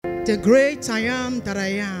the great I am that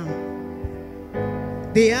I am,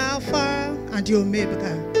 the Alpha and the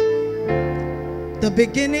Omega, the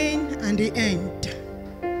beginning and the end,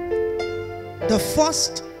 the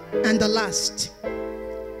first and the last,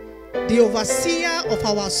 the overseer of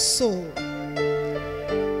our soul,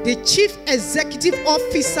 the chief executive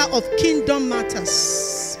officer of Kingdom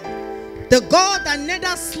Matters, the God that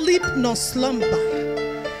neither sleep nor slumber,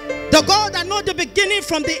 the God that knows the beginning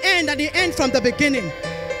from the end and the end from the beginning,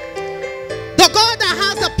 the God that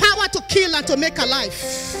has the power to kill and to make alive,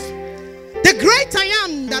 the great I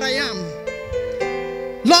am that I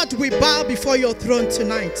am. Lord, we bow before your throne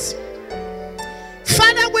tonight.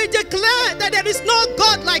 Father, we declare that there is no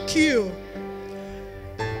God like you.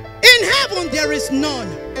 In heaven there is none.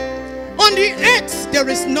 On the earth there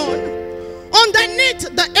is none. Underneath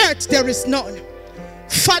the earth there is none.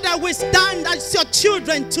 Father, we stand as your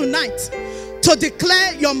children tonight to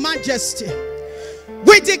declare your majesty.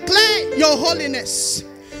 We declare your holiness.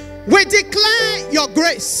 We declare your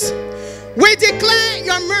grace. We declare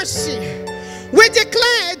your mercy. We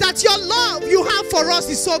declare that your love you have for us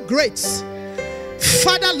is so great.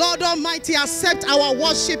 Father, Lord Almighty, accept our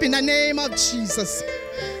worship in the name of Jesus.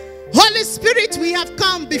 Holy Spirit, we have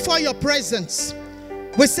come before your presence.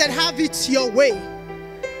 We said, have it your way.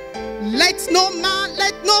 Let no man,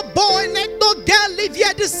 let no boy, let no girl live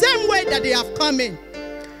here the same way that they have come in.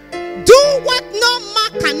 Do what no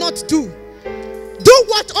man cannot do. Do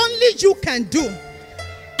what only you can do.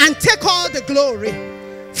 And take all the glory.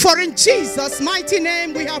 For in Jesus' mighty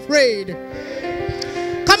name we have prayed.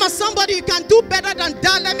 Come on, somebody, you can do better than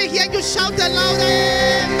that. Let me hear you shout aloud.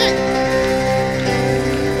 Amen.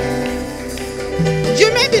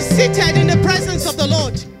 You may be seated in the presence of the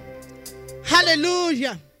Lord.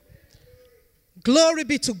 Hallelujah. Glory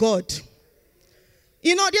be to God.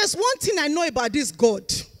 You know, there's one thing I know about this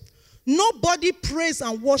God. Nobody prays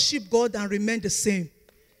and worship God and remain the same.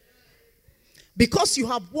 Because you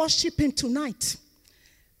have worshiped him tonight,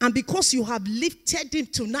 and because you have lifted him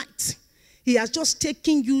tonight, he has just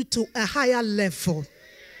taken you to a higher level.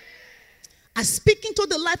 I'm speaking to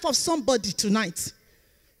the life of somebody tonight.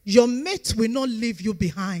 Your mate will not leave you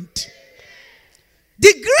behind.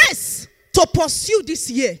 The grace to pursue this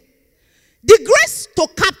year, the grace to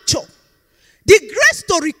capture, the grace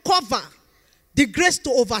to recover, the grace to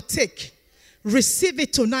overtake, receive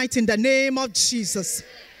it tonight in the name of Jesus.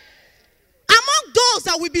 Among those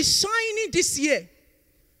that will be shining this year,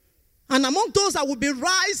 and among those that will be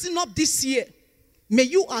rising up this year, may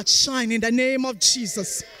you outshine in the name of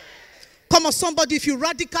Jesus. Come on, somebody, if you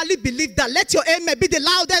radically believe that, let your amen be the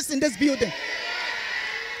loudest in this building.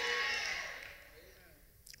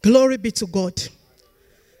 Glory be to God.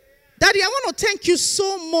 Daddy, I want to thank you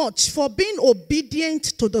so much for being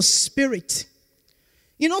obedient to the Spirit.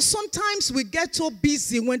 You know, sometimes we get so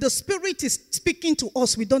busy when the Spirit is speaking to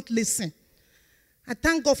us, we don't listen. I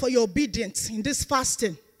thank God for your obedience in this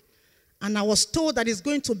fasting. And I was told that it's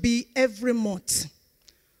going to be every month.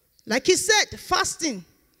 Like he said, fasting,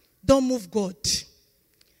 don't move God.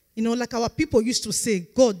 You know, like our people used to say,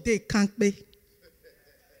 God, they can't pay.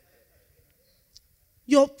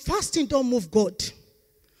 Your fasting don't move God.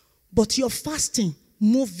 But your fasting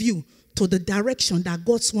move you to the direction that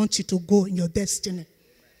God wants you to go in your destiny.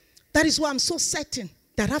 That is why I'm so certain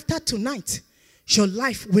that after tonight, your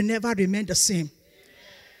life will never remain the same.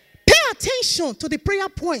 Pay attention to the prayer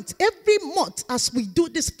point. Every month as we do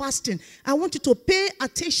this fasting, I want you to pay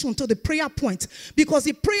attention to the prayer point. Because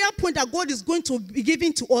the prayer point that God is going to be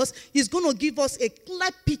giving to us is going to give us a clear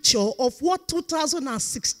picture of what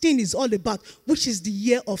 2016 is all about, which is the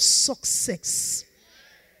year of success.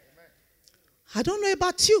 I don't know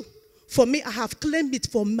about you. For me, I have claimed it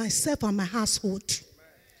for myself and my household.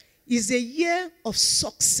 It's a year of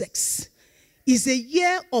success. It's a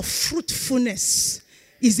year of fruitfulness.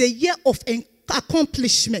 It's a year of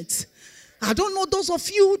accomplishment. I don't know those of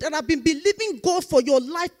you that have been believing God for your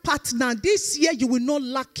life partner. This year you will not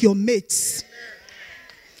lack your mates.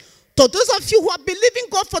 To those of you who are believing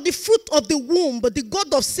God for the fruit of the womb, but the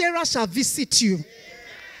God of Sarah shall visit you.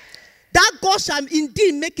 That God shall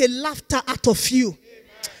indeed make a laughter out of you.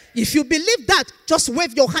 If you believe that, just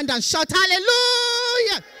wave your hand and shout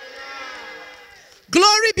hallelujah.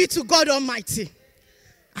 Glory be to God Almighty.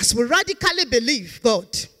 As we radically believe God,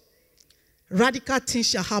 radical things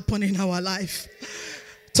shall happen in our life.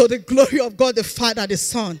 To the glory of God the Father, the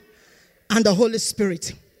Son, and the Holy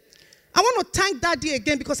Spirit. I want to thank Daddy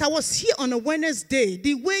again because I was here on a Wednesday.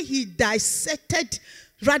 The way he dissected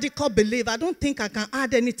radical belief, I don't think I can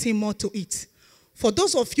add anything more to it. For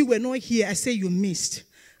those of you who were not here, I say you missed.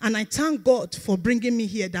 And I thank God for bringing me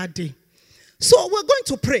here that day. So we're going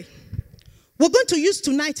to pray. we're going to use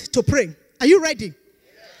tonight to pray. Are you ready?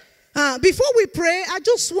 Before we pray, I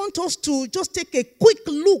just want us to just take a quick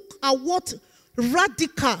look at what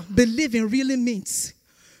radical believing really means.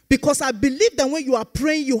 Because I believe that when you are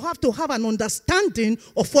praying, you have to have an understanding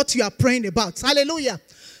of what you are praying about. Hallelujah.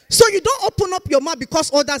 So you don't open up your mouth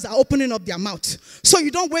because others are opening up their mouth. So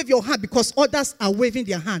you don't wave your hand because others are waving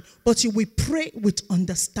their hand. But you will pray with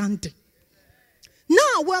understanding.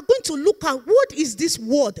 Now we are going to look at what is this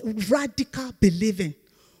word radical believing.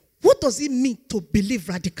 What does it mean to believe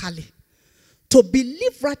radically? To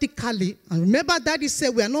believe radically, and remember Daddy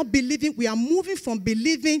said we are not believing, we are moving from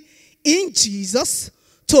believing in Jesus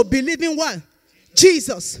to believing what?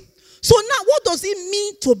 Jesus. So now what does it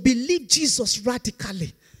mean to believe Jesus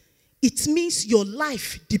radically? It means your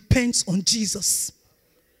life depends on Jesus.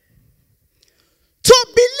 To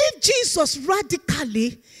believe Jesus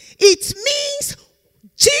radically, it means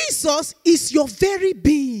Jesus is your very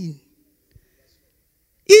being.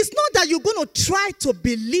 It's not that you're going to try to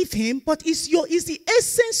believe him, but it's the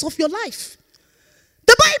essence of your life.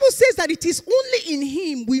 The Bible says that it is only in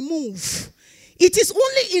him we move. It is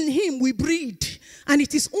only in him we breathe. And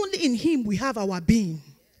it is only in him we have our being.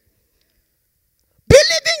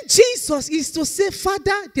 Believing Jesus is to say,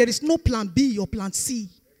 Father, there is no plan B or plan C.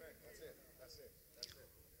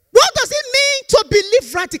 What does it mean to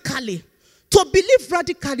believe radically? To believe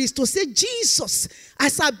radically is to say, Jesus,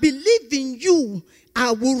 as I believe in you,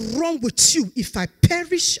 I will run with you. If I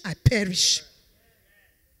perish, I perish.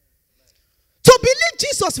 To believe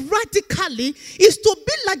Jesus radically is to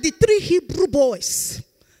be like the 3 Hebrew boys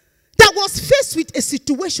that was faced with a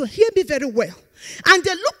situation. Hear me very well. And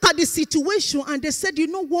they looked at the situation and they said, you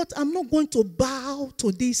know what? I'm not going to bow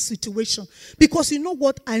to this situation. Because you know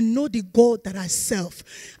what? I know the God that I serve.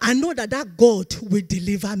 I know that God will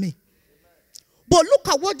deliver me. But look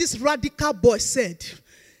at what this radical boy said.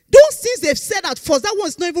 Those things they've said at first, that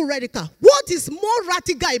one's not even radical. What is more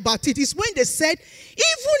radical about it is when they said,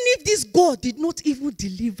 even if this God did not even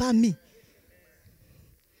deliver me,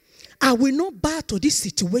 I will not bow to this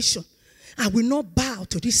situation. I will not bow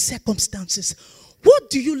to these circumstances. What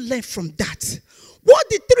do you learn from that? What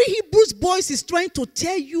the 3 Hebrews boys is trying to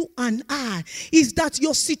tell you and I is that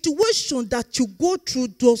your situation that you go through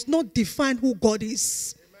does not define who God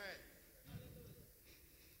is.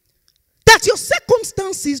 That your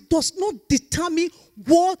circumstances does not determine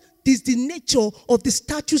what is the nature of the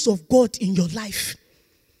status of God in your life.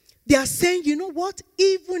 They are saying, you know what?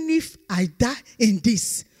 Even if I die in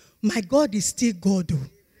this, my God is still God.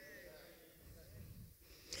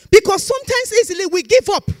 Because sometimes easily we give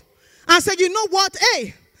up and say, you know what?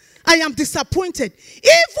 Hey, I am disappointed.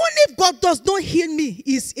 Even if God does not heal me,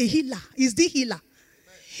 he's a healer. He's the healer.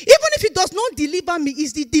 Even if he does not deliver me,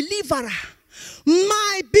 he's the deliverer.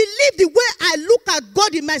 My belief, the way I look at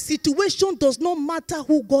God in my situation does not matter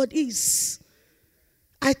who God is.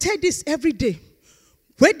 I tell this every day.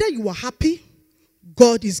 Whether you are happy,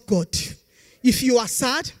 God is God. If you are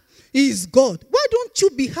sad, he is God. Why don't you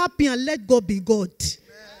be happy and let God be God?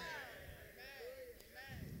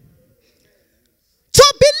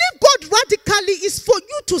 To believe God radically is for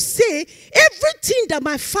you to say everything that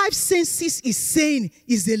my 5 senses is saying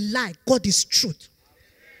is a lie. God is truth.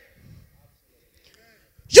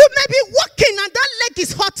 You may be walking and that leg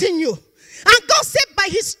is hurting you. And God said by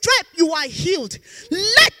his stripe you are healed.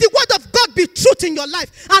 Let the word of God be truth in your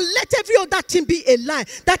life. And let every other thing be a lie.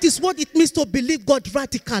 That is what it means to believe God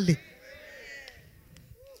radically.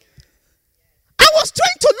 I was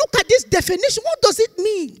trying to look at this definition. What does it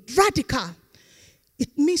mean, radical?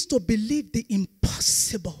 It means to believe the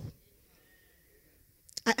impossible.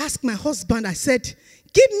 I asked my husband, I said,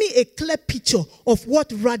 give me a clear picture of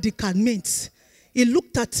what radical means. He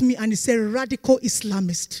looked at me and he said, radical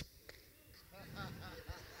Islamist.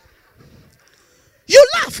 You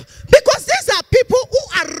laugh because these are people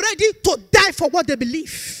who are ready to die for what they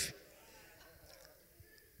believe.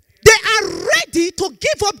 They are ready to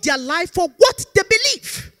give up their life for what they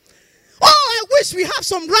believe. Oh, I wish we have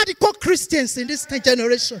some radical Christians in this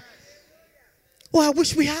generation. Oh, I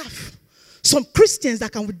wish we have some Christians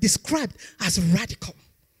that can be described as radical.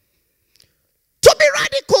 To be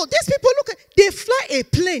radical, these people they fly a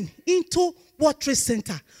plane into World Trade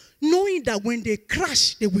Center, knowing that when they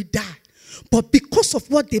crash, they will die. But because of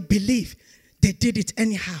what they believe, they did it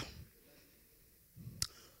anyhow.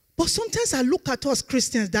 But sometimes I look at us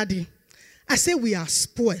Christians, Daddy, I say we are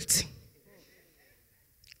spoiled.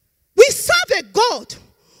 We serve a God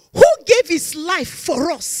who gave his life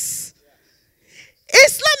for us.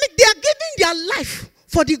 Islamic, they are giving their life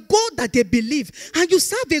for the God that they believe. And you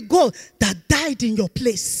serve a God that died in your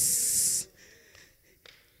place.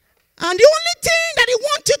 And the only thing that he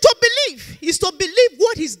wants you to believe is to believe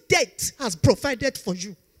what his death has provided for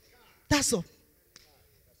you. That's all.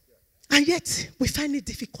 And yet, we find it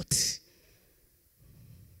difficult.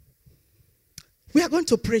 We are going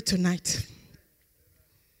to pray tonight.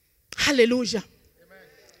 Hallelujah. Amen.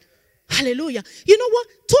 Hallelujah. You know what?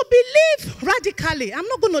 To believe radically, I'm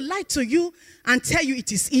not going to lie to you and tell you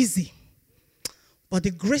it is easy. But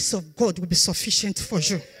the grace of God will be sufficient for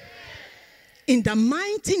you. In the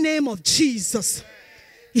mighty name of Jesus,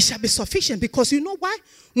 it shall be sufficient. Because you know why?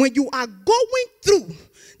 When you are going through,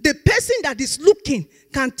 the person that is looking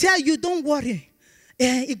can tell you, don't worry,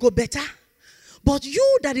 it go better. But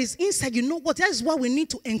you that is inside, you know what? That is why we need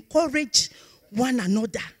to encourage one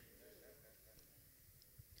another.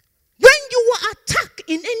 When you are attacked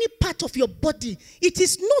in any part of your body, it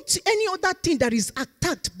is not any other thing that is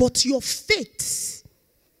attacked, but your faith.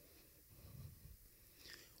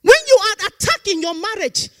 When you are attacked in your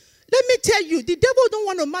marriage, let me tell you, the devil don't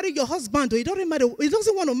want to marry your husband, or he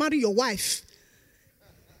doesn't want to marry your wife.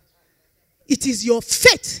 It is your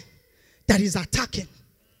faith that is attacking.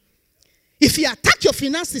 If he attack your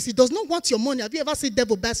finances, he does not want your money. Have you ever seen the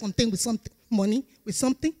devil buy something with something, money with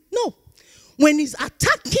something? No. When he's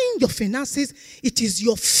attacking your finances, it is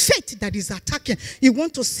your faith that is attacking. You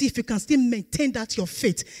want to see if you can still maintain that your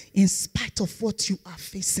faith in spite of what you are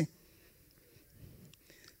facing.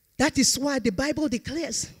 That is why the Bible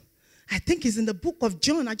declares, I think it's in the book of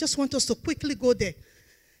John. I just want us to quickly go there.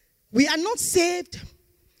 We are not saved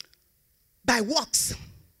by works,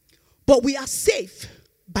 but we are saved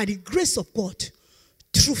by the grace of God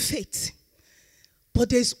through faith. But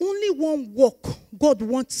there's only one work God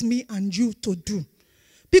wants me and you to do.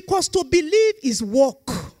 Because to believe is work.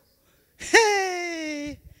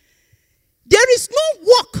 Hey! There is no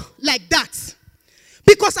work like that.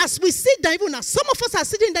 Because as we sit down, even as some of us are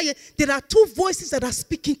sitting there, there are two voices that are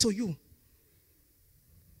speaking to you.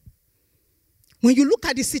 When you look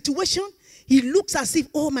at the situation, it looks as if,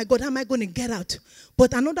 oh my God, how am I going to get out?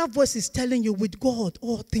 But another voice is telling you, with God,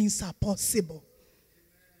 all things are possible.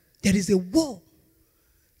 There is a war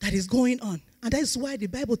that is going on. And that is why the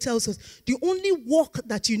Bible tells us the only walk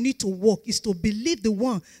that you need to walk is to believe the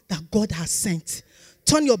one that God has sent.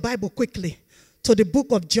 Turn your Bible quickly to the book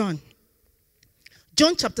of John.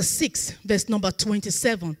 John chapter 6, verse number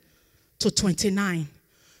 27 to 29.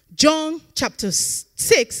 John chapter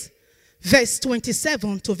 6, verse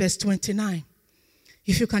 27 to verse 29.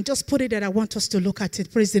 If you can just put it there, I want us to look at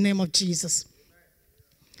it. Praise the name of Jesus.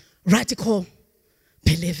 Radical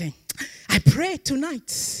believing. I pray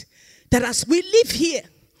tonight that as we live here,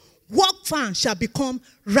 Walk Fans shall become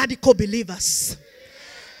radical believers.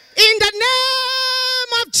 In the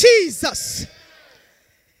name of Jesus.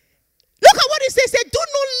 Look at what it says. Do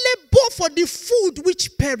not labor for the food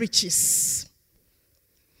which perishes,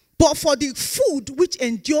 but for the food which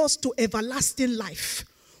endures to everlasting life,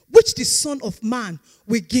 which the Son of Man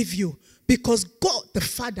will give you, because God the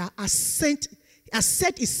Father has set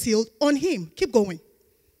his seal on him. Keep going.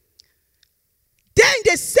 Then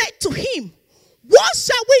they said to him, what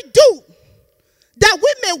shall we do that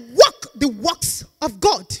we may work the works of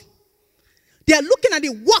God? They are looking at the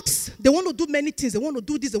works. They want to do many things. They want to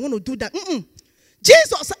do this. They want to do that.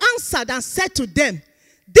 Jesus answered and said to them,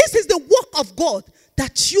 this is the work of God,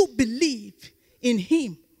 that you believe in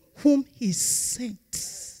him whom he sent.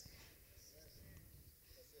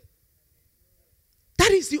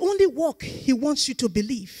 That is the only work he wants you to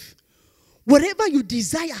believe. Whatever you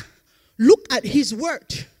desire, look at his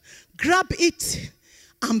word, grab it,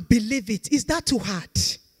 and believe it. Is that too hard?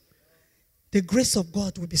 The grace of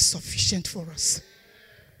God will be sufficient for us.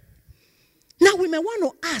 Now we may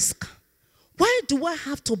want to ask, why do I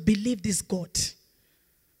have to believe this God?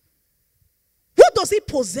 What does he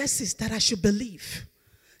possess that I should believe?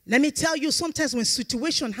 Let me tell you, sometimes when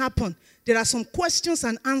situations happen, there are some questions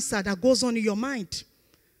and answers that goes on in your mind.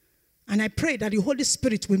 And I pray that the Holy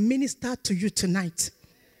Spirit will minister to you tonight.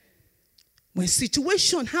 When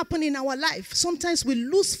situations happen in our life, sometimes we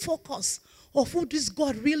lose focus of who this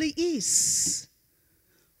God really is.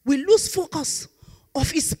 We lose focus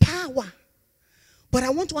of his power. But I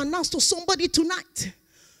want to announce to somebody tonight,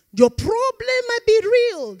 your problem might be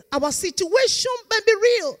real. Our situation might be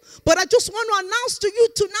real. But I just want to announce to you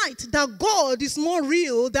tonight that God is more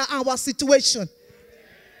real than our situation.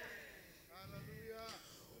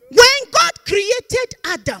 When God created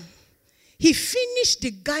Adam, he finished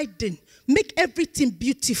the garden, make everything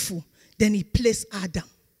beautiful. Then he placed Adam.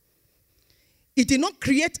 He did not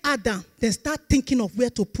create Adam, then start thinking of where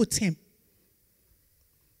to put him.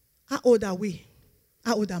 How old are we?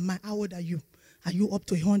 How old am I? How old are you? Are you up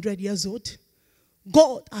to 100 years old?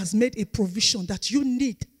 God has made a provision that you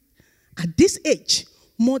need At this age,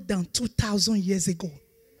 more than 2,000 years ago.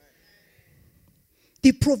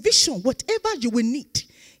 The provision, whatever you will need,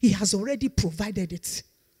 he has already provided it.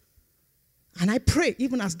 And I pray,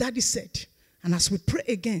 even as Daddy said, and as we pray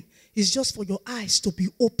again, it's just for your eyes to be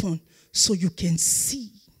open so you can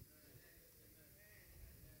see.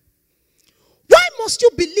 Why must you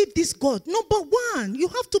believe this God? Number one, you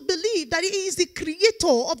have to believe that he is the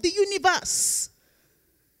creator of the universe.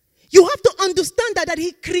 You have to understand that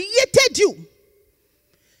he created you.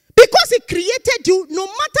 Because he created you, no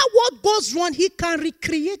matter what goes wrong, he can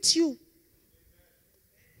recreate you.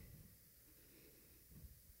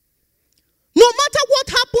 No matter what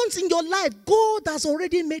happens in your life, God has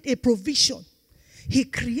already made a provision. He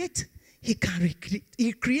created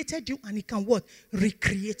you and he can what?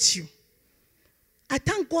 Recreate you. I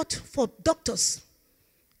thank God for doctors.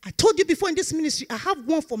 I told you before in this ministry, I have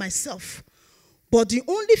one for myself. But the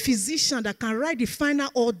only physician that can write the final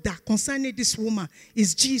order concerning this woman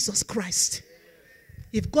is Jesus Christ.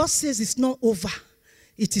 If God says it's not over,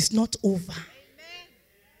 it is not over.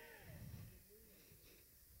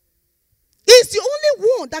 He's the only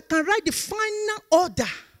one that can write the final order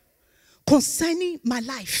concerning my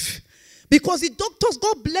life. Because the doctors,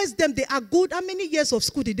 God bless them, they are good. How many years of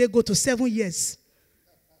school did they go to? 7 years.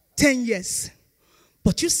 10 years.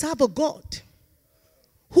 But you serve a God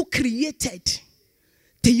who created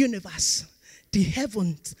the universe, the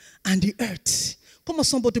heavens, and the earth. Come on,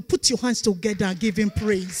 somebody, put your hands together and give him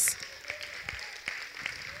praise.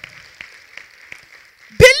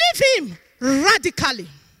 Believe him radically.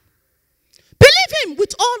 Believe him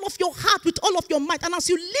with all of your heart, with all of your might. And as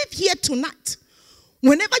you live here tonight,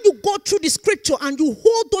 whenever you go through the scripture and you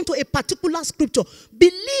hold on to a particular scripture,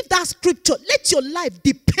 believe that scripture. Let your life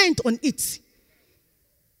depend on it.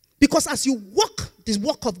 Because as you walk this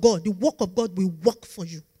work of God, the work of God will work for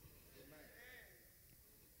you.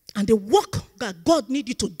 And the work that God needs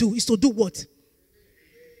you to do is to do what?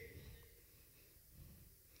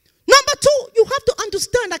 Number two, you have to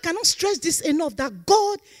understand, I cannot stress this enough, that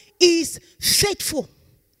God is faithful.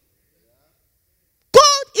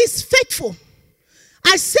 God is faithful.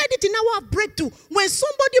 I said it in our breakthrough. When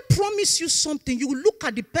somebody promises you something, you look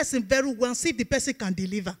at the person very well and see if the person can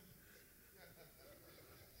deliver.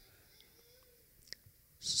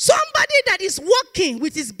 Somebody that is walking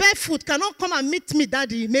with his bare foot cannot come and meet me,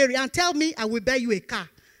 Daddy Mary, and tell me I will buy you a car.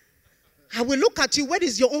 I will look at you, where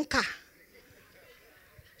is your own car?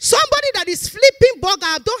 Somebody that is flipping burger,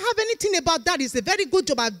 I don't have anything about that. It's a very good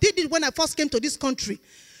job. I did it when I first came to this country.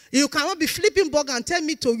 You cannot be flipping burger and tell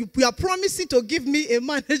me you are promising to give me a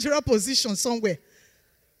managerial position somewhere.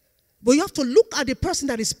 But you have to look at the person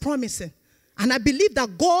that is promising. And I believe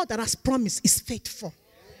that God that has promised is faithful.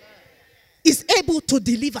 Is able to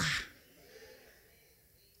deliver.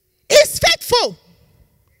 Is faithful.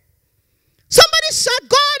 Somebody shout,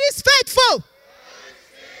 God is faithful.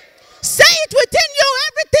 Say it within you,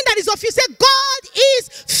 everything that is of you. Say, God is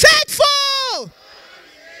faithful.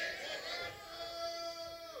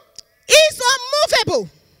 Is unmovable.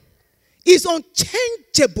 Is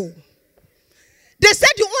unchangeable. They said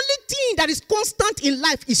the only thing that is constant in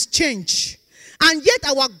life is change. And yet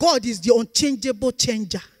our God is the unchangeable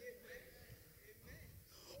changer.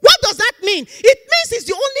 What does that mean? It means he's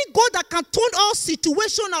the only God that can turn all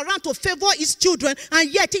situations around to favor his children,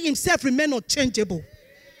 and yet he himself remains unchangeable.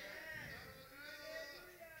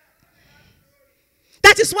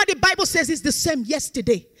 That is why the Bible says he's the same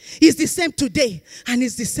yesterday, he's the same today, and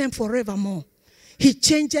he's the same forevermore. He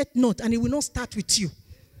changeth not, and he will not start with you.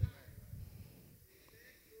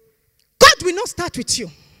 God will not start with you.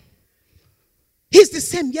 He's the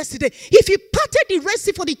same yesterday. If he parted the Red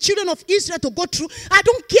Sea for the children of Israel to go through, I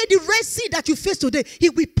don't care the Red Sea that you face today. He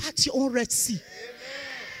will part your own Red Sea.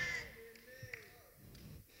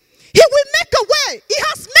 He will make a way. He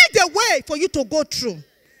has made a way for you to go through.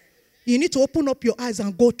 You need to open up your eyes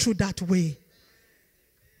and go through that way.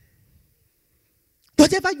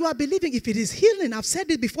 Whatever you are believing, if it is healing, I've said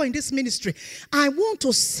it before in this ministry, I want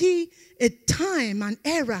to see a time and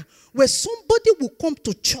era where somebody will come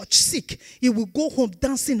to church sick. He will go home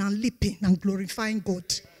dancing and leaping and glorifying God.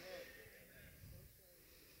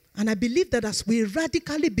 And I believe that as we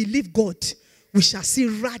radically believe God, we shall see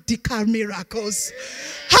radical miracles.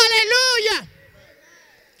 Hallelujah.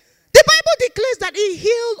 The Bible declares that he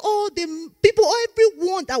healed all the people,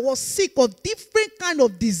 everyone that was sick of different kind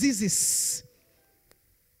of diseases.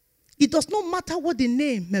 It does not matter what the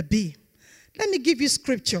name may be. Let me give you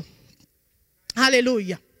scripture.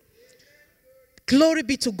 Hallelujah. Glory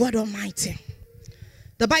be to God Almighty.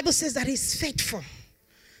 The Bible says that he's faithful.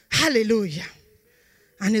 Hallelujah.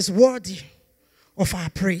 And is worthy of our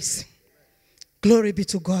praise. Glory be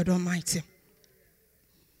to God Almighty.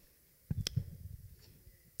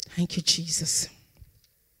 Thank you, Jesus.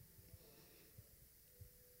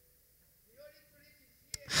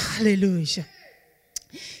 Hallelujah.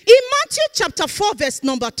 In Matthew chapter 4, verse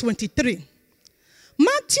number 23.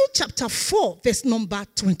 Matthew chapter 4, verse number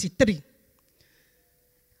 23.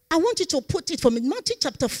 I want you to put it for me. Matthew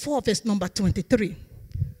chapter 4, verse number 23.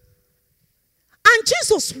 And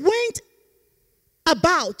Jesus went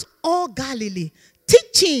about all Galilee,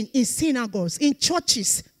 teaching in synagogues, in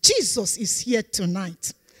churches. Jesus is here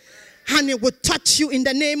tonight. And he will touch you in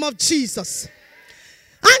the name of Jesus.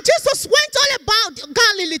 And Jesus went all about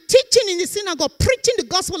Galilee, teaching in the synagogue, preaching the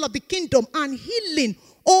gospel of the kingdom, and healing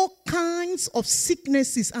all kinds of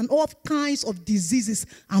sicknesses and all kinds of diseases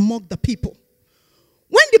among the people.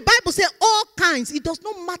 When the Bible says all kinds, it does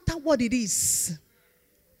not matter what it is.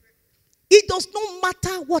 It does not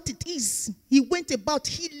matter what it is. He went about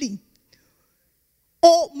healing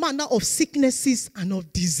all manner of sicknesses and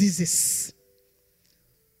of diseases.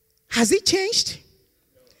 Has it changed?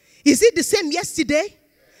 Is it the same yesterday?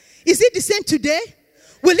 Is it the same today?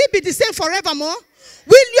 Will it be the same forevermore?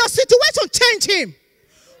 Will your situation change him?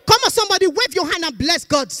 Come on, somebody, wave your hand and bless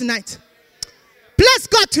God tonight. Bless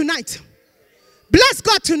God tonight. Bless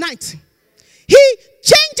God tonight. He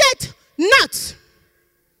changed not.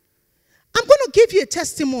 I'm going to give you a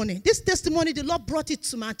testimony. This testimony, the Lord brought it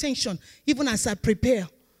to my attention even as I prepare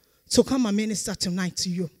to come and minister tonight to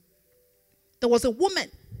you. There was a woman,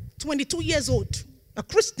 22 years old, a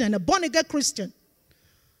Christian, a born-again Christian.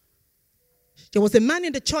 There was a man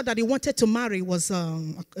in the church that he wanted to marry. It was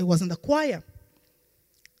in the choir.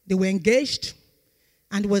 They were engaged.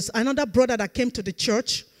 And there was another brother that came to the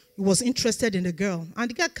church. He was interested in the girl. And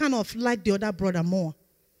the guy kind of liked the other brother more.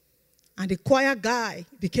 And the choir guy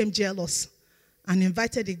became jealous and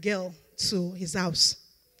invited the girl to his house.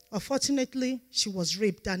 Unfortunately, she was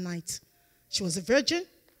raped that night. She was a virgin.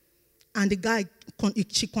 And the guy,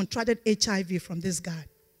 she contracted HIV from this guy.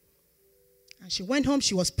 And she went home.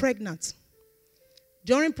 She was pregnant.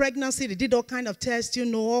 During pregnancy, they did all kind of tests. You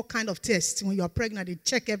know, all kind of tests. When you are pregnant, they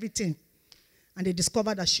check everything. And they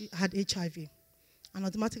discovered that she had HIV. And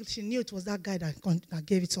automatically, she knew it was that guy that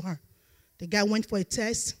gave it to her. The guy went for a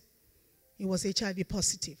test. He was HIV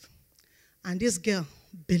positive. And this girl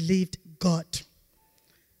believed God.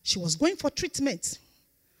 She was going for treatment,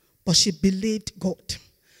 but she believed God.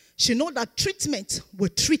 She knew that treatment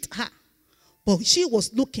would treat her, but she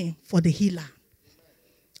was looking for the healer.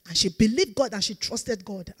 And she believed God and she trusted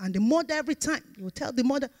God. And the mother, every time, you will tell the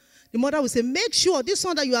mother will say, make sure this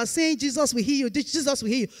one that you are saying, Jesus will heal you, Jesus will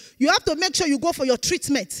heal you. You have to make sure you go for your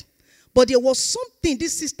treatment. But there was something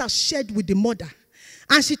this sister shared with the mother.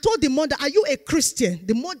 And she told the mother, are you a Christian?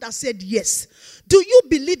 The mother said, yes. Do you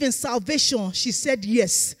believe in salvation? She said,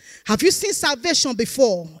 yes. Have you seen salvation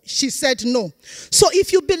before? She said, no. So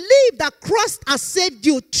if you believe that Christ has saved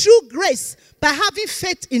you through grace by having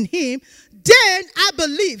faith in him, then I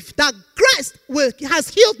believe that Christ has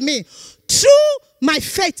healed me through my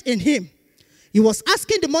faith in him. He was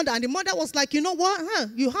asking the mother, and the mother was like, you know what?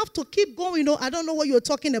 You have to keep going. I don't know what you're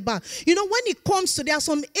talking about. When it comes to, there are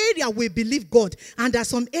some area we believe God, and there are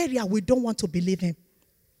some area we don't want to believe him.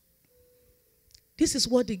 This is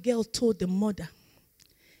what the girl told the mother.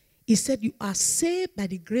 He said, you are saved by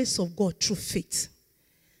the grace of God through faith.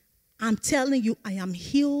 I'm telling you, I am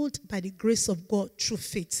healed by the grace of God through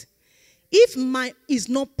faith. If mine is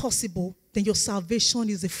not possible, then your salvation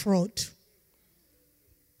is a fraud.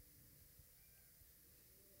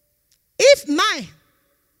 If my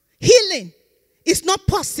healing is not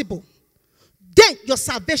possible, then your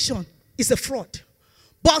salvation is a fraud.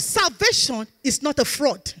 But salvation is not a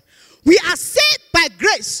fraud. We are saved by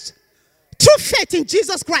grace through faith in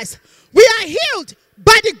Jesus Christ. We are healed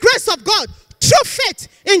by the grace of God through faith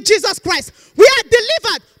in Jesus Christ. We are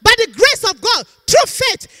delivered by the grace of God through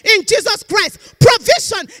faith in Jesus Christ.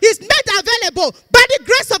 Provision is made available by the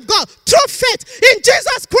grace of God through faith in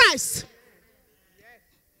Jesus Christ.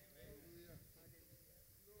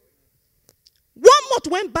 1 month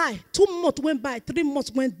went by, 2 months went by, 3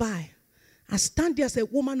 months went by. I stand there as a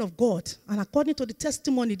woman of God. And according to the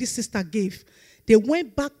testimony this sister gave, they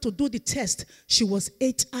went back to do the test. She was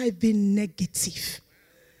HIV negative.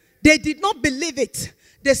 They did not believe it.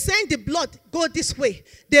 They sent the blood, go this way.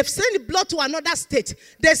 They've sent the blood to another state.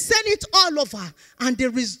 They sent it all over. And the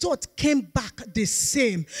result came back the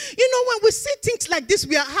same. When we see things like this,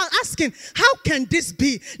 we are asking, how can this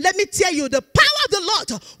be? Let me tell you, the power of the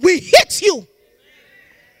Lord will hit you.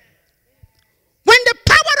 When the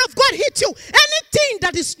power of God hits you, anything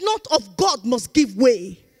that is not of God must give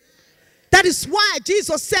way. That That is why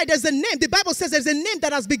Jesus said there's a name. The Bible says there's a name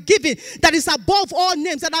that has been given that is above all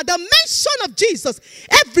names. And at the mention of Jesus,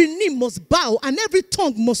 every knee must bow and every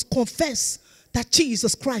tongue must confess that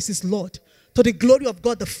Jesus Christ is Lord, to the glory of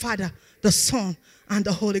God the Father, the Son, and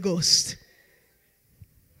the Holy Ghost.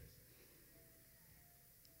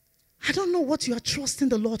 I don't know what you are trusting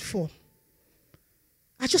the Lord for.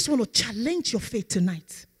 I just want to challenge your faith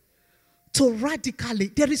tonight. To radically,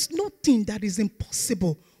 there is nothing that is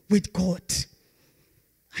impossible with God.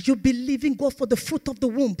 Are you believing God for the fruit of the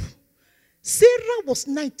womb? Sarah was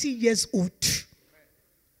 90 years old.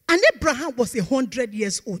 And Abraham was 100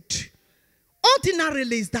 years old.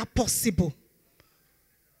 Ordinarily, is that possible?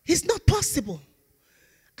 It's not possible.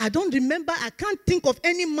 I don't remember, I can't think of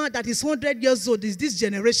any man that is 100 years old in this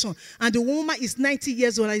generation, and the woman is 90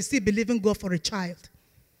 years old and is still believing God for a child.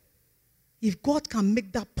 If God can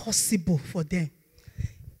make that possible for them,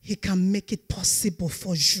 He can make it possible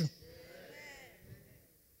for you.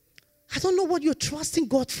 I don't know what you're trusting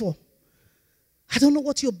God for. I don't know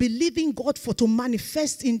what you're believing God for to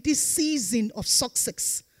manifest in this season of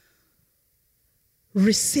success.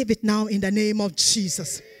 Receive it now in the name of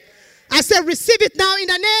Jesus. I said receive it now in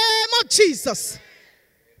the name of Jesus.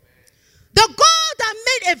 The God that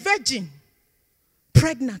made a virgin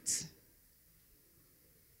pregnant.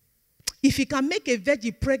 If He can make a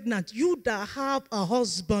virgin pregnant, you that have a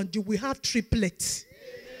husband, you will have triplets.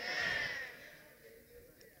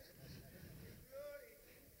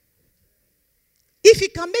 If He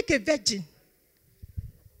can make a virgin,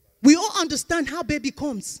 we all understand how baby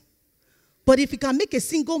comes. But if He can make a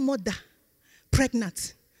single mother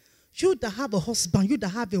pregnant, you that have a husband, you that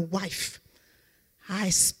have a wife, I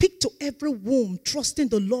speak to every womb trusting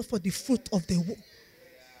the Lord for the fruit of the womb.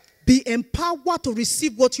 Be empowered to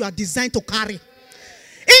receive what you are designed to carry.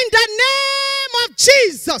 In the name of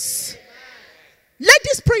Jesus. Let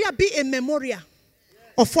this prayer be a memorial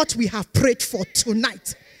of what we have prayed for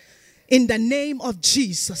tonight. In the name of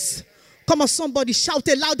Jesus. Come on, somebody shout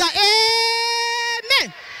it louder.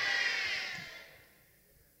 Amen.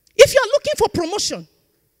 If you are looking for promotion,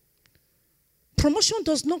 promotion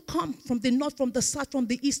does not come from the north, from the south, from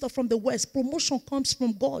the east, or from the west. Promotion comes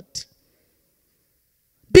from God.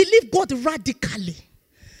 Believe God radically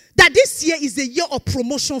that this year is a year of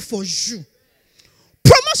promotion for you.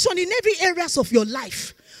 Promotion in every areas of your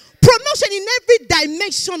life. Promotion in every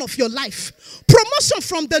dimension of your life. Promotion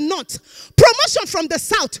from the north. Promotion from the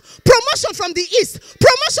south. Promotion from the east.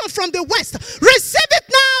 Promotion from the west. Receive it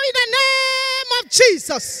now in the name of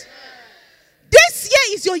Jesus. This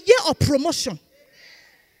year is your year of promotion.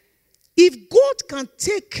 If God can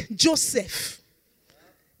take Joseph,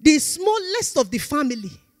 the smallest of the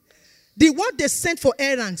family, the one they sent for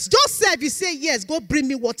errands. Joseph, he said, yes, go bring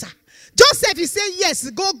me water. Joseph, he said, yes,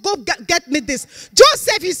 go get me this.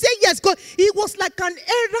 Joseph, he said, yes, go. He was like an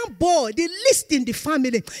errand boy, the least in the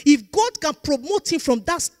family. If God can promote him from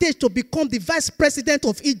that stage to become the vice president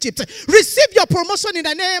of Egypt, receive your promotion in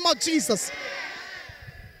the name of Jesus.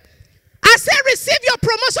 I said, receive your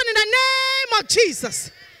promotion in the name of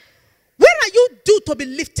Jesus. Where are you due to be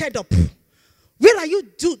lifted up? Where are you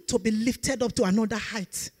due to be lifted up to another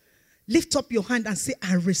height? Lift up your hand and say,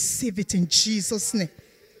 I receive it in Jesus' name.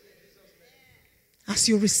 As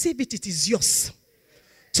you receive it, it is yours.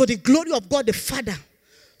 To the glory of God the Father,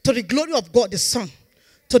 to the glory of God the Son,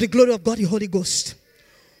 to the glory of God the Holy Ghost.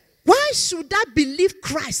 Why should I believe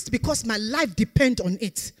Christ? Because my life depends on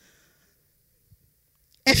it.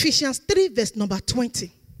 Ephesians 3 verse number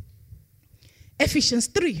 20. Ephesians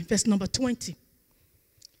 3 verse number 20.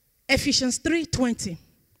 Ephesians 3:20.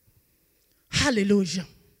 Hallelujah.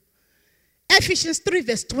 Ephesians 3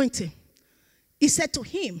 verse 20. He said to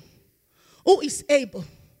him who is able,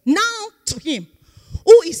 now to him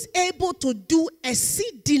who is able to do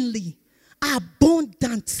exceedingly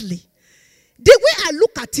abundantly. The way I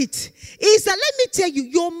look at it is that, let me tell you,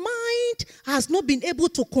 your mind has not been able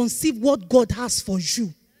to conceive what God has for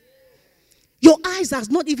you. Your eyes has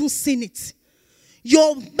not even seen it.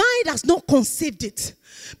 Your mind has not conceived it.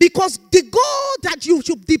 Because the God that you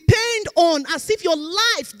should depend on, as if your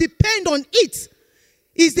life depend on it,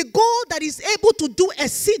 is the God that is able to do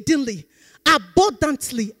exceedingly,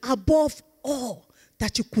 abundantly, above all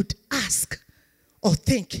that you could ask or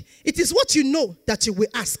think. It is what you know that you will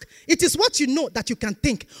ask. It is what you know that you can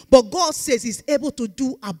think. But God says He's able to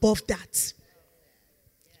do above that.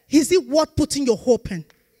 Is it worth putting your hope in?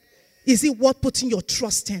 Is it worth putting your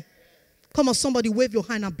trust in? Come on, somebody wave your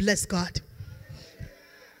hand and bless God.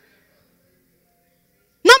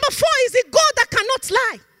 Number 4, is it God that cannot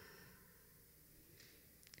lie?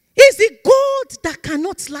 Is it God that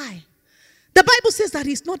cannot lie? The Bible says that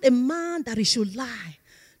He's not a man that He should lie,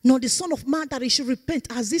 nor the Son of Man that he should repent,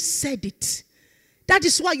 as he said it. That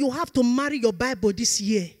is why you have to marry your Bible this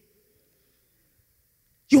year.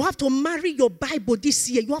 You have to marry your Bible this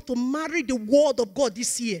year. You have to marry the word of God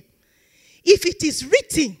this year. If it is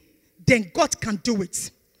written, then God can do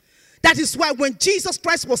it. That is why when Jesus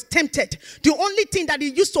Christ was tempted, the only thing that he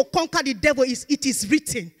used to conquer the devil is it is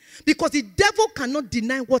written. Because the devil cannot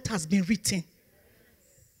deny what has been written.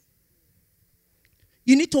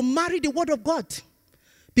 You need to marry the word of God.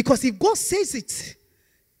 Because if God says it,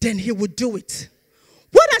 then he will do it.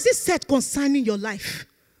 What has he said concerning your life?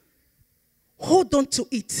 Hold on to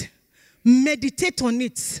it. Meditate on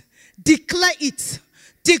it. Declare it.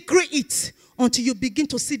 Decree it until you begin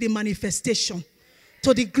to see the manifestation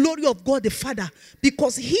to the glory of God the Father.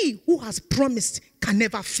 Because he who has promised can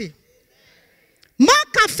never fail. Man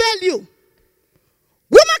can fail you.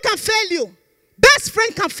 Woman can fail you. Best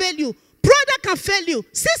friend can fail you. Brother can fail you.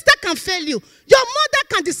 Sister can fail you. Your mother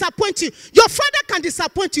can disappoint you. Your father can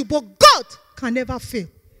disappoint you. But God can never fail.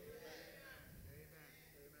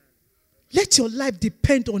 Let your life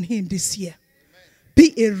depend on him this year.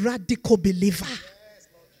 Be a radical believer.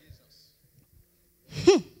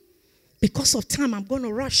 Because of time, I'm going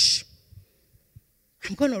to rush.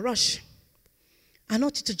 I'm going to rush. I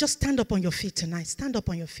want you to just stand up on your feet tonight. Stand up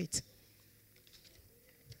on your feet.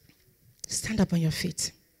 Stand up on your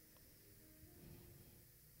feet.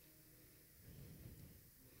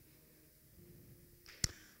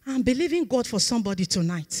 I'm believing God for somebody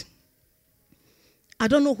tonight. I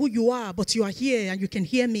don't know who you are, but you are here and you can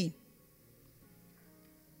hear me.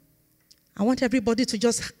 I want everybody to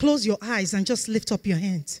just close your eyes and just lift up your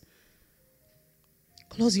hands.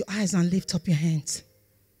 Close your eyes and lift up your hands.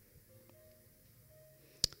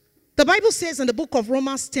 The Bible says in the book of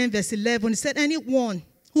Romans 10 verse 11, it said, anyone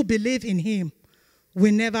who believes in him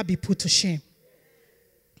will never be put to shame.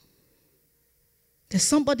 There's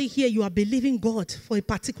somebody here, you are believing God for a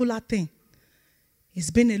particular thing. It's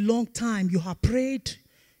been a long time. You have prayed.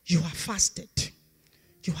 You have fasted.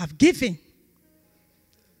 You have given.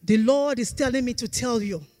 The Lord is telling me to tell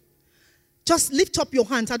you. Just lift up your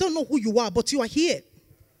hands. I don't know who you are, but you are here.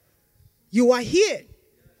 You are here.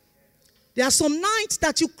 There are some nights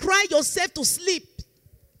that you cry yourself to sleep.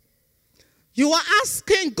 You are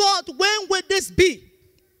asking God, when will this be?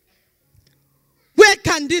 Where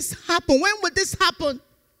can this happen? When will this happen?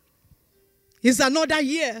 It's another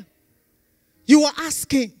year. You are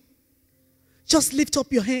asking. Just lift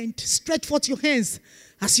up your hand. Stretch forth your hands.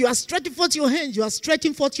 As you are stretching forth your hands, you are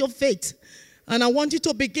stretching forth your faith. And I want you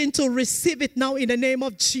to begin to receive it now in the name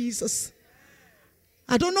of Jesus.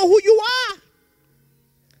 I don't know who you are.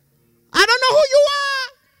 I don't know who you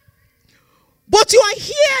are. But you are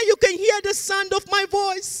here. You can hear the sound of my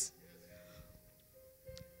voice.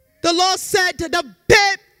 The Lord said the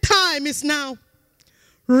bed time is now.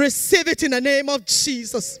 Receive it in the name of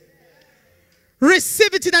Jesus.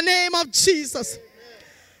 Receive it in the name of Jesus.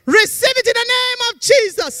 Receive it in the name of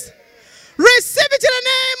Jesus. Receive it in the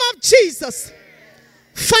name of Jesus.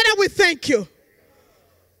 Father, we thank you.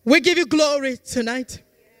 We give you glory tonight.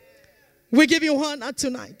 We give you honor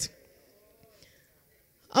tonight.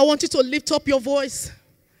 I want you to lift up your voice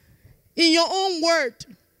in your own word,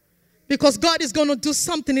 because God is going to do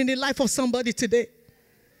something in the life of somebody today.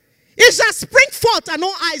 It shall spring forth and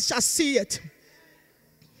no eyes shall see it.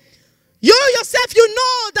 You yourself, you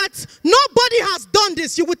know that nobody has done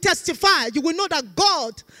this. You will testify. You will know that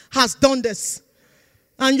God has done this.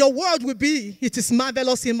 And your word will be, it is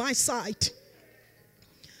marvelous in my sight.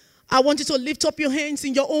 I want you to lift up your hands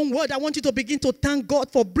in your own word. I want you to begin to thank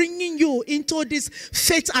God for bringing you into this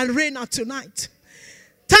faith arena tonight.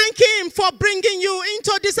 Thank him for bringing you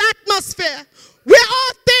into this atmosphere where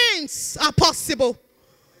all things are possible.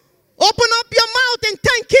 Open up your mouth and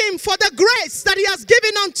thank him for the grace that he has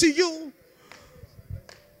given unto you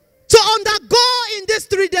to undergo in this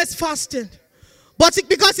 3 days fasting. But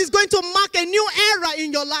because it's going to mark a new era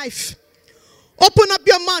in your life. Open up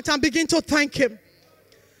your mouth and begin to thank him.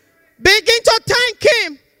 Begin to thank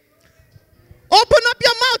him. Open up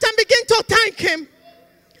your mouth and begin to thank him.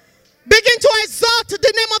 Begin to exalt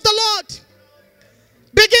the name of the Lord.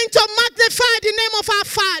 Begin to magnify the name of our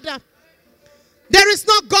Father. There is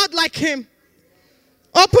no God like him.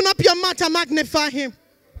 Open up your mouth and magnify him.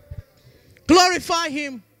 Glorify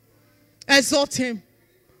him. Exalt him.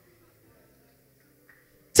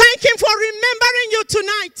 Thank him for remembering you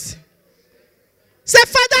tonight. Say,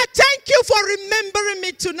 Father, thank you for remembering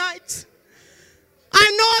me tonight. I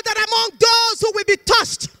know that among those who will be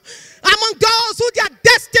touched, among those who their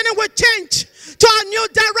destiny will change to a new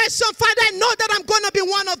direction, Father, I know that I'm going to be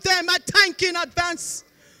one of them. I thank you in advance.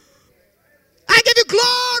 I give you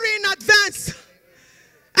glory in advance.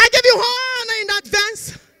 I give you honor in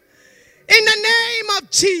advance. In the name of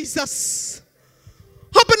Jesus.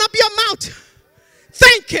 Open up your mouth.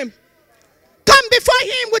 Thank him. Come before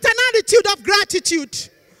him with an attitude of gratitude.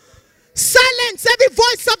 Silence every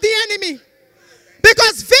voice of the enemy.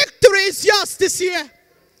 Because victory is yours this year.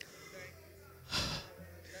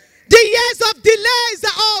 The years of delays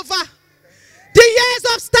are over. The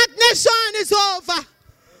years of stagnation is over.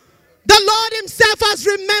 The Lord himself has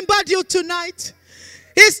remembered you tonight.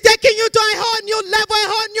 He's taking you to a whole new level, a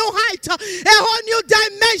whole new height, a whole new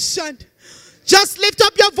dimension. Just lift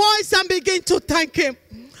up your voice and begin to thank him.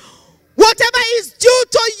 Whatever is due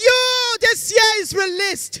to you this year is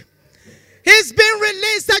released. It's been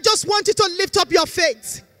released. I just want you to lift up your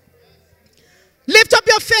faith. Lift up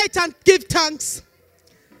your faith and give thanks.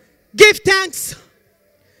 Give thanks.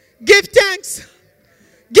 Give thanks.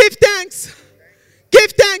 Give thanks.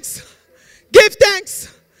 Give thanks. Give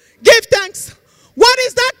thanks. Give thanks. What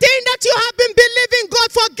is that thing that you have been believing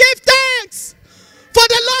God for? Give thanks. For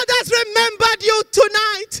the Lord has remembered you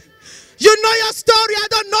tonight. You know your story. I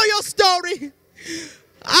don't know your story.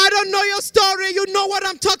 I don't know your story. You know what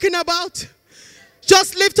I'm talking about.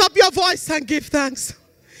 Just lift up your voice and give thanks.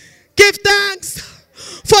 Give thanks.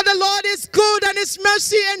 For the Lord is good and his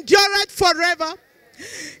mercy endureth forever.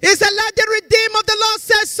 He said, let the redeemed of the Lord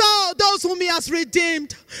say so. Those whom he has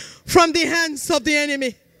redeemed from the hands of the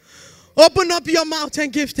enemy. Open up your mouth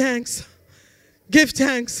and give thanks. Give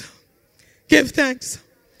thanks. Give thanks.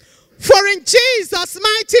 For in Jesus'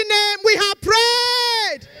 mighty name we have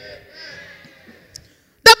prayed.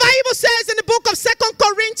 The Bible says in the book of 2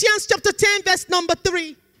 Corinthians chapter 10 verse number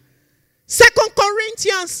 3. 2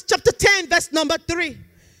 Corinthians chapter 10 verse number 3.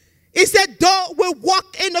 It said, though we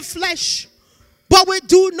walk in the flesh, but we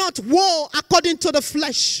do not war according to the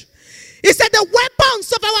flesh. He said the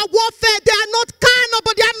weapons of our warfare, they are not carnal,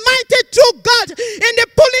 but they are mighty through God in the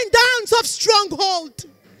pulling down of stronghold.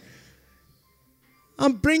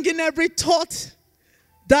 I'm bringing every thought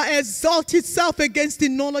that exalts itself against the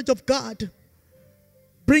knowledge of God.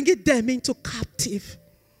 Bringing them into captive.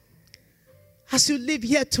 As you live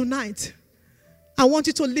here tonight, I want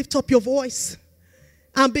you to lift up your voice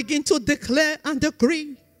and begin to declare and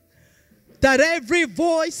decree that every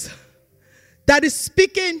voice that is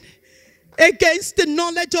speaking against the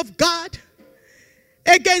knowledge of God,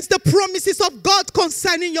 against the promises of God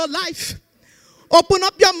concerning your life, open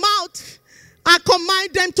up your mouth and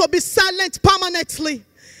command them to be silent permanently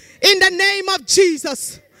in the name of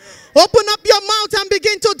Jesus. Open up your mouth and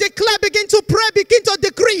begin to declare, begin to pray, begin to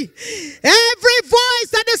decree. Every voice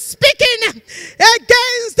that is speaking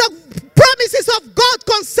against the promises of God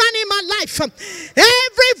concerning my life,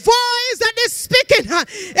 every voice that is speaking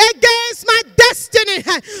against my destiny,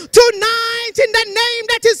 tonight in the name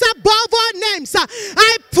that is above all names,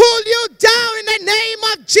 I pull you down in the name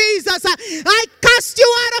of Jesus. I cast you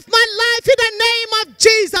out of my life in the name of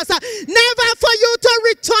Jesus. Never for you to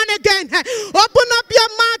return again. Open up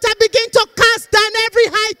your mouth and begin to cast down every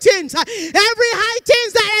high things that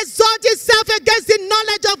exalt itself against the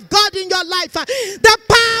knowledge of God in your life. The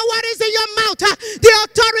power is in your mouth. The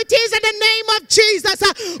authority is in the name of Jesus.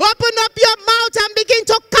 Open up your mouth and begin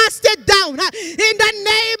to cast it down in the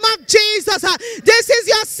name of Jesus. This is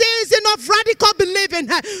your season of radical believing.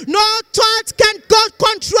 No thought can go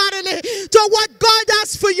contrarily to what God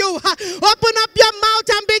has for you. Open up your mouth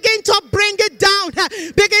and begin to bring it down.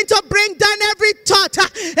 Begin to bring down every thought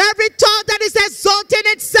that is exalting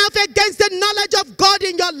itself against the knowledge of God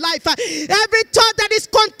in your life. Every thought that is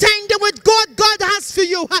contending with God has for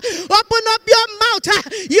you. Open up your mouth.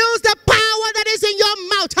 Use the power that is in your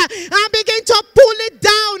mouth and begin to pull it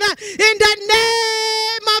down in the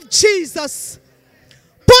name of Jesus.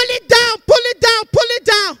 Pull it down, pull it down, pull it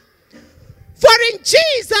down. For in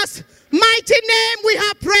Jesus' mighty name we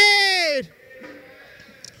have prayed.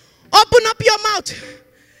 Open up your mouth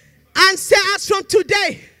and say, as from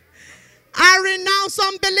today, I renounce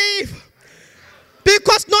unbelief,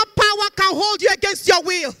 because no power can hold you against your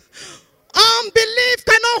will. Unbelief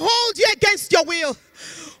cannot hold you against your will.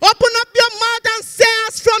 Open up your mouth and say,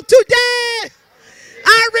 as from today,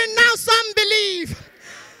 I renounce unbelief.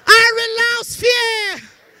 I renounce fear.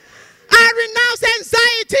 I renounce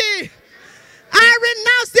anxiety. I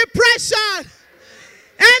renounce depression.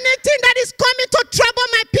 Anything that is coming to trouble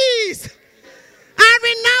my peace, I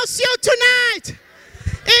renounce you tonight.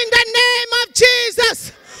 In the name of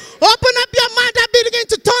Jesus. Open up your mouth and begin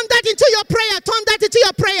to turn that into your prayer. Turn that into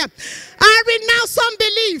your prayer. I renounce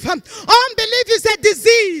unbelief. Unbelief is a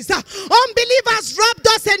disease. Unbelief has robbed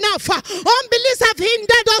us enough. Unbelief have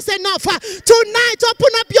hindered us enough. Tonight,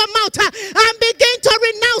 open up your mouth and begin to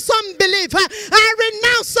renounce unbelief. I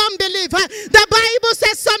renounce unbelief. The Bible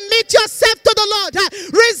says some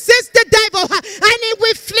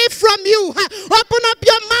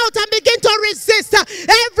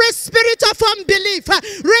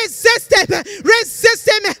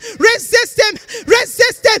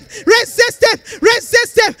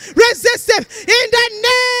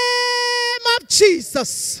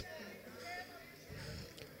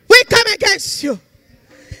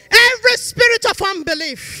spirit of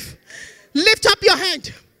unbelief, lift up your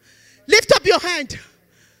hand. Lift up your hand.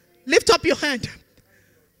 Lift up your hand.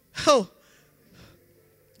 Oh,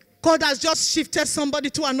 God has just shifted somebody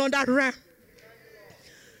to another realm.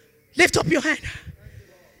 Lift up your hand.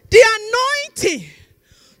 The anointing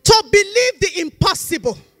to believe the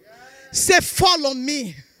impossible. Say, follow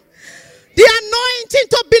me. The anointing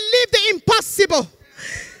to believe the impossible.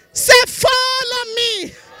 Say, follow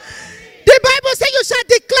me. The Bible says you shall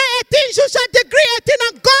declare a thing, you shall decree a thing,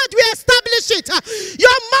 and God will establish it.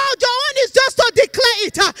 Your mouth, your own is just to declare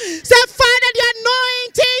it. Say, Father, the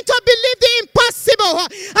anointing to believe the impossible.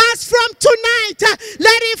 As from tonight,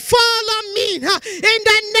 let it fall on me. In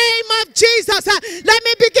the name of Jesus, let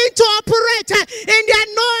me begin to operate in the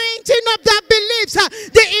anointing of that beliefs.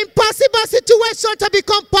 The impossible situation to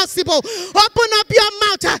become possible. Open up your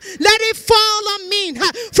mouth. Let it fall on me.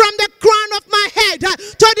 From the crown of my head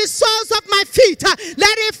to the soles of my feet.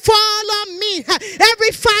 Let it fall on me.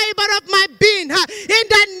 Every fiber of my being. In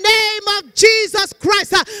the name of Jesus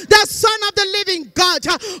Christ, the Son of the living God.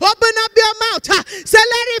 Open up your mouth. Say,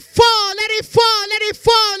 let it fall, let it fall, let it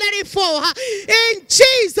fall, let it fall. In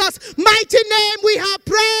Jesus' mighty name we have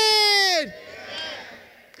prayed.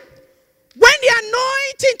 When the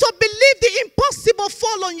anointing to believe the impossible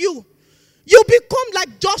fall on you, you become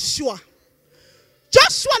like Joshua.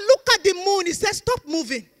 Joshua looked at the moon. He said, stop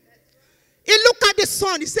moving. He looked at the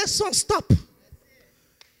sun. He said, sun, stop.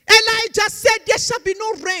 Elijah said, there shall be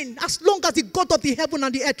no rain as long as the God of the heaven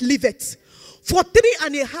and the earth liveth. For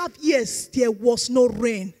 3.5 years, there was no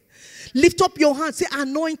rain. Lift up your hands. Say,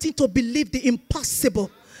 anointing to believe the impossible.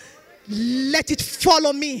 Let it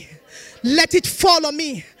follow me. Let it follow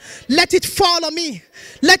me. Let it follow me.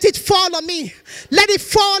 Let it follow me. Let it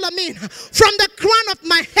follow me. From the crown of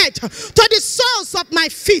my head to the soles of my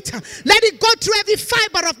feet. Let it go through every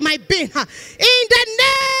fiber of my being. In the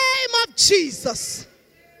name of Jesus.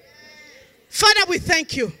 Father, we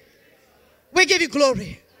thank you. We give you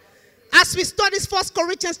glory. As we study 1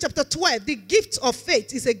 Corinthians chapter 12, the gift of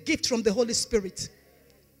faith is a gift from the Holy Spirit.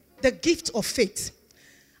 The gift of faith.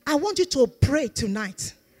 I want you to pray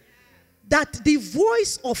tonight that the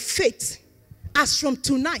voice of faith, as from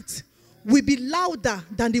tonight, will be louder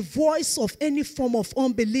than the voice of any form of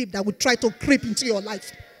unbelief that would try to creep into your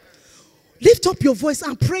life. Lift up your voice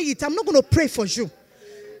and pray it. I'm not going to pray for you.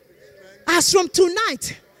 As from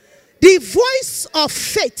tonight, the voice of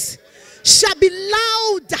faith shall be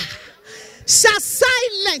louder, shall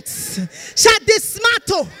silence, shall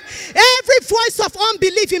dismantle every voice of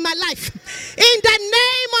unbelief in my life. In the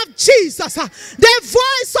name of Jesus, the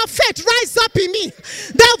voice of faith rise up in me.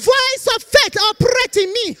 The voice of faith operate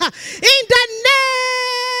in me. In the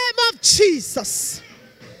name of Jesus.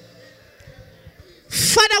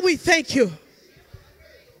 Father, we thank you.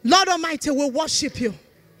 Lord Almighty, we worship you.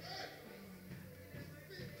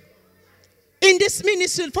 In this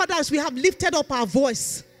ministry, Father, as we have lifted up our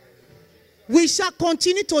voice, we shall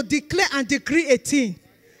continue to declare and decree a thing.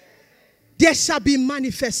 There shall be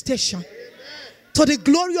manifestation. To the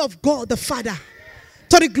glory of God the Father.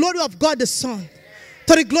 To the glory of God the Son.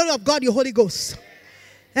 To the glory of God the Holy Ghost.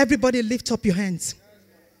 Everybody lift up your hands.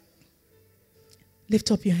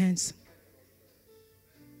 Lift up your hands.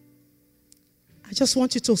 I just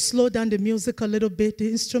want you to slow down the music a little bit,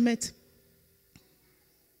 the instrument.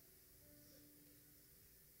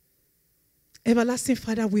 Everlasting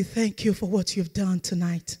Father, we thank you for what you've done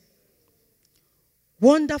tonight.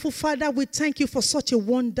 Wonderful Father, we thank you for such a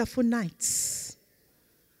wonderful night.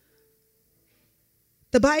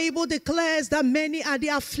 The Bible declares that many are the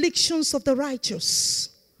afflictions of the righteous,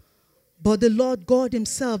 but the Lord God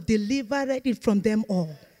himself delivered it from them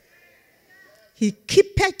all. He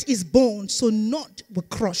keepeth his bones, so naught will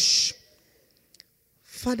crush.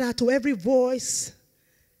 Father, to every voice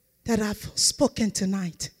that I've spoken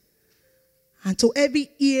tonight, and to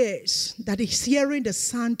every ears that is hearing the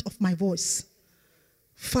sound of my voice,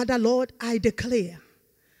 Father, Lord, I declare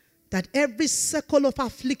that every circle of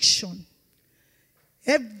affliction,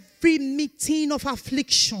 every meeting of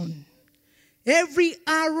affliction, every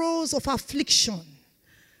arrows of affliction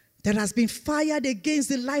that has been fired against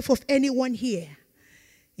the life of anyone here,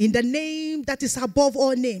 in the name that is above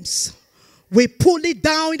all names, we pull it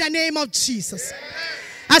down in the name of Jesus.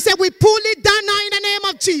 I said we pull it down now in the name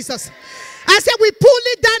of Jesus. I said we pull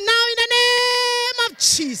it down now in the name of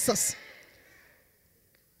Jesus.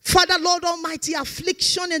 Father, Lord Almighty,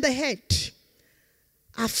 affliction in the head,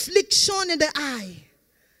 affliction in the eye,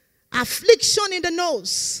 affliction in the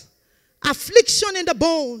nose, affliction in the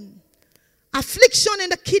bone, affliction in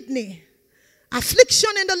the kidney, affliction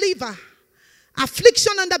in the liver,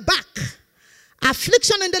 affliction in the back,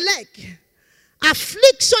 affliction in the leg,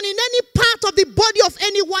 affliction in any part out of the body of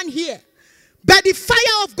anyone here. By the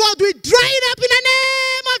fire of God, we dry it up in the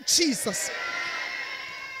name of Jesus.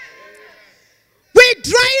 We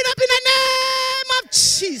dry it up in the name of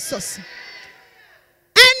Jesus.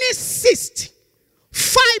 Any cyst,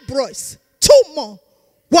 fibroids, tumor,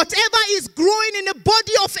 whatever is growing in the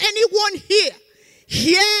body of anyone here,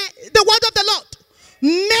 hear the word of the Lord.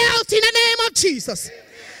 Melt in the name of Jesus.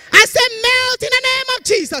 I say melt in the name of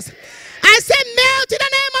Jesus. I say melt in the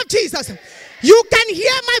name of Jesus. You can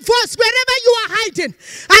hear my voice wherever you are hiding.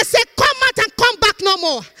 I say come out and come back no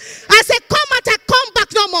more. I say come out and come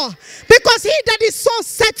back no more. Because he that is so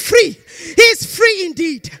set free, he is free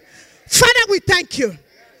indeed. Father, we thank you.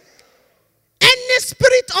 Any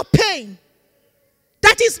spirit of pain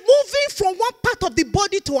that is moving from one part of the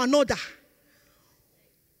body to another,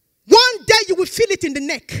 one day you will feel it in the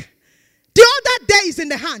neck. The other day is in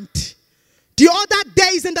the hand. The other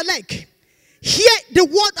day is in the leg. Hear the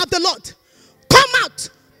word of the Lord. Come out,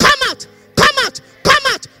 come out, come out, come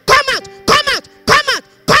out, come out, come out, come out,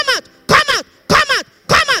 come out, come out, come out,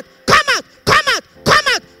 come out, come out, come out, come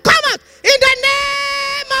out, come out, in the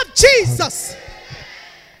name of Jesus.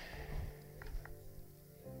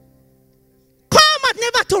 Come out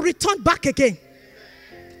never to return back again.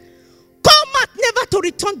 Come out never to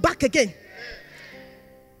return back again.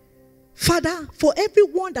 Father, for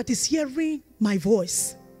everyone that is hearing my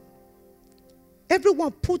voice,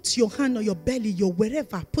 everyone put your hand on your belly, your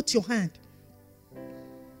wherever, put your hand.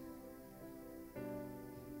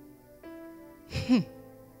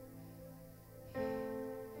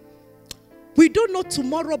 We don't know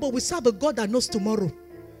tomorrow, but we serve a God that knows tomorrow.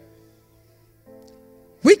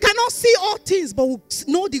 We cannot see all things, but we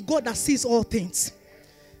know the God that sees all things.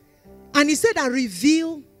 And he said, I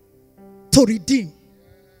reveal to redeem.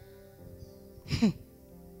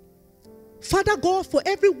 Father God, for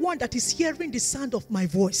everyone that is hearing the sound of my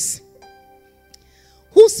voice,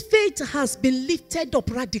 whose faith has been lifted up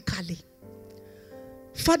radically,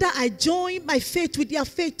 Father, I join my faith with their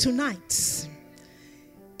faith tonight.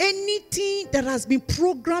 Anything that has been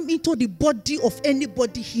programmed into the body of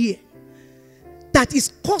anybody here that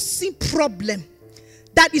is causing problem,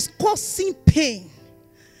 that is causing pain,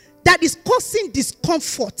 that is causing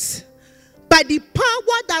discomfort, by the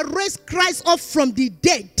power that raised Christ up from the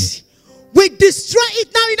dead, we destroy it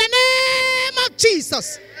now in the name of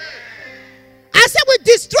Jesus. I said we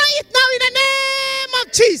destroy it now in the name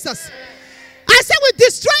of Jesus. I said we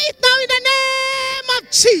destroy it now in the name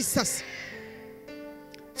of Jesus.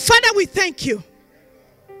 Father, we thank you.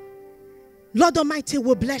 Lord Almighty,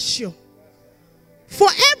 we bless you. For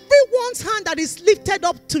everyone's hand that is lifted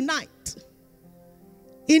up tonight,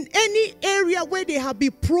 in any area where they have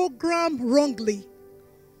been programmed wrongly,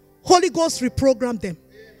 Holy Ghost reprogram them.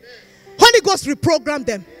 Holy Ghost reprogram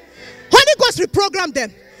them. Holy Ghost reprogram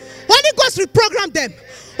them. Holy Ghost reprogram them.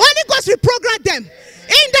 Holy Ghost reprogram them.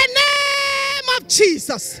 In the name of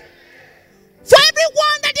Jesus. For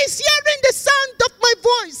everyone that is hearing the sound of my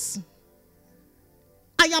voice,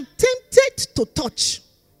 I am tempted to touch,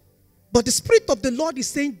 but the Spirit of the Lord is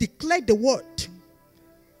saying, declare the word.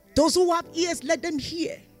 Those who have ears, let them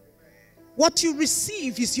hear. What you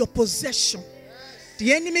receive is your possession.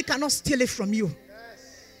 The enemy cannot steal it from you.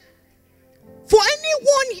 For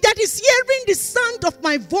anyone that is hearing the sound of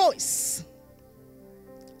my voice,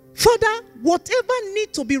 Father, whatever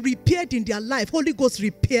needs to be repaired in their life, Holy Ghost,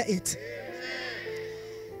 repair it.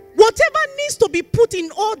 Whatever needs to be put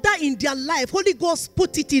in order in their life, Holy Ghost,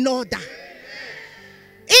 put it in order.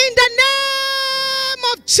 In the name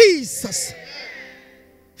of Jesus.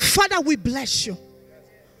 Father, we bless you.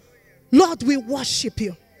 Lord, we worship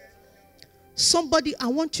you. Somebody, I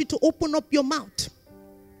want you to open up your mouth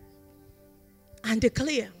and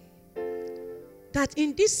declare that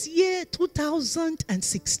in this year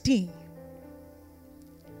 2016,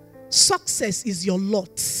 success is your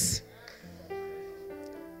lot.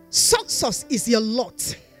 Success is your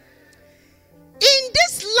lot. In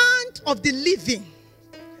this land of the living,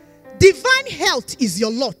 divine health is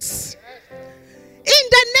your lot. In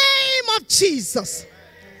the name of Jesus.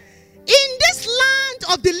 In this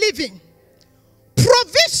land of the living,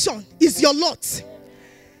 provision is your lot.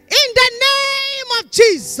 In the name of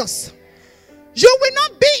Jesus. You will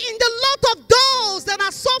not be in the lot of those that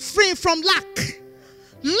are suffering from lack.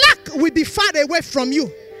 Lack will be far away from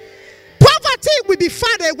you. Poverty will be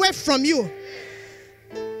far away from you. In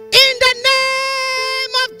the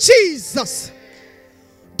name of Jesus.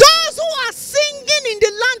 Those who are singing in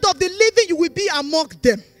the land of the living, you will be among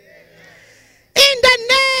them. In the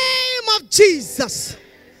name of Jesus.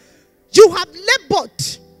 You have labored.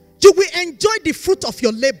 You will enjoy the fruit of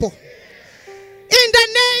your labor. In the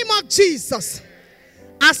name of Jesus.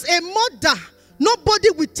 As a mother, nobody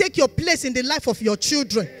will take your place in the life of your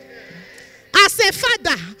children. As a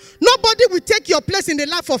father, nobody will take your place in the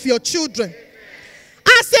life of your children.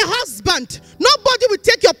 As a husband, nobody will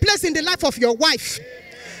take your place in the life of your wife.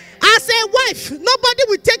 As a wife, nobody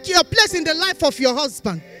will take your place in the life of your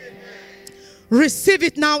husband. Receive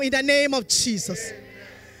it now in the name of Jesus.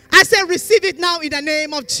 I say receive it now in the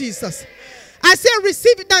name of Jesus. I say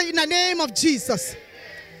receive it now in the name of Jesus.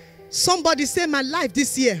 Somebody say, my life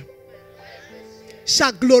this year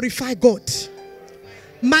shall glorify God.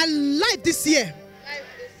 My life this year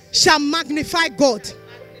shall magnify God.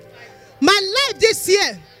 My life this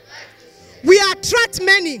year will attract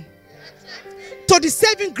many to the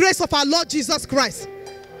saving grace of our Lord Jesus Christ.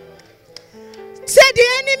 Say, the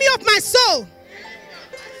enemy of my soul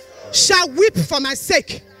shall weep for my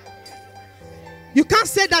sake. You can't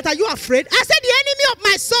say that. Are you afraid? I said the enemy of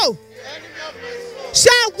my soul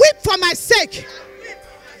shall weep for my sake.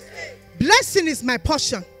 Blessing is my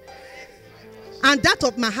portion and that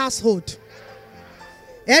of my household.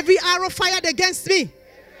 Every arrow fired against me,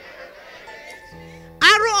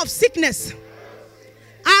 arrow of sickness,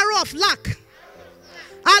 arrow of lack,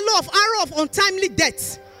 arrow of untimely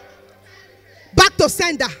death, back to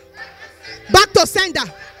sender, back to sender,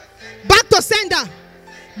 back to sender,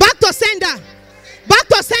 back to sender, back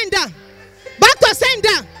to sender, back to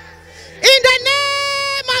sender. In the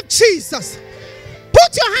name of Jesus.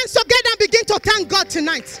 Put your hands together and begin to thank God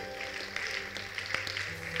tonight.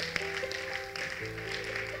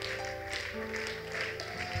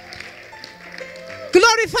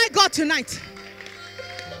 Glorify God tonight.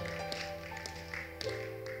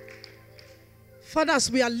 Father,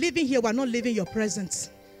 as we are living here, we are not living your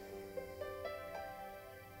presence.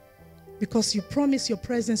 Because you promise your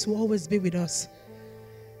presence will always be with us.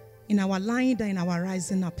 In our lying down, in our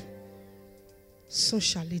rising up. So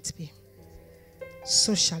shall it be.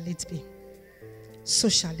 So shall it be. So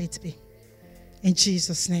shall it be. In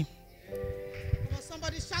Jesus' name.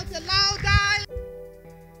 Somebody shout it louder.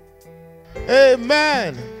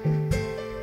 Amen.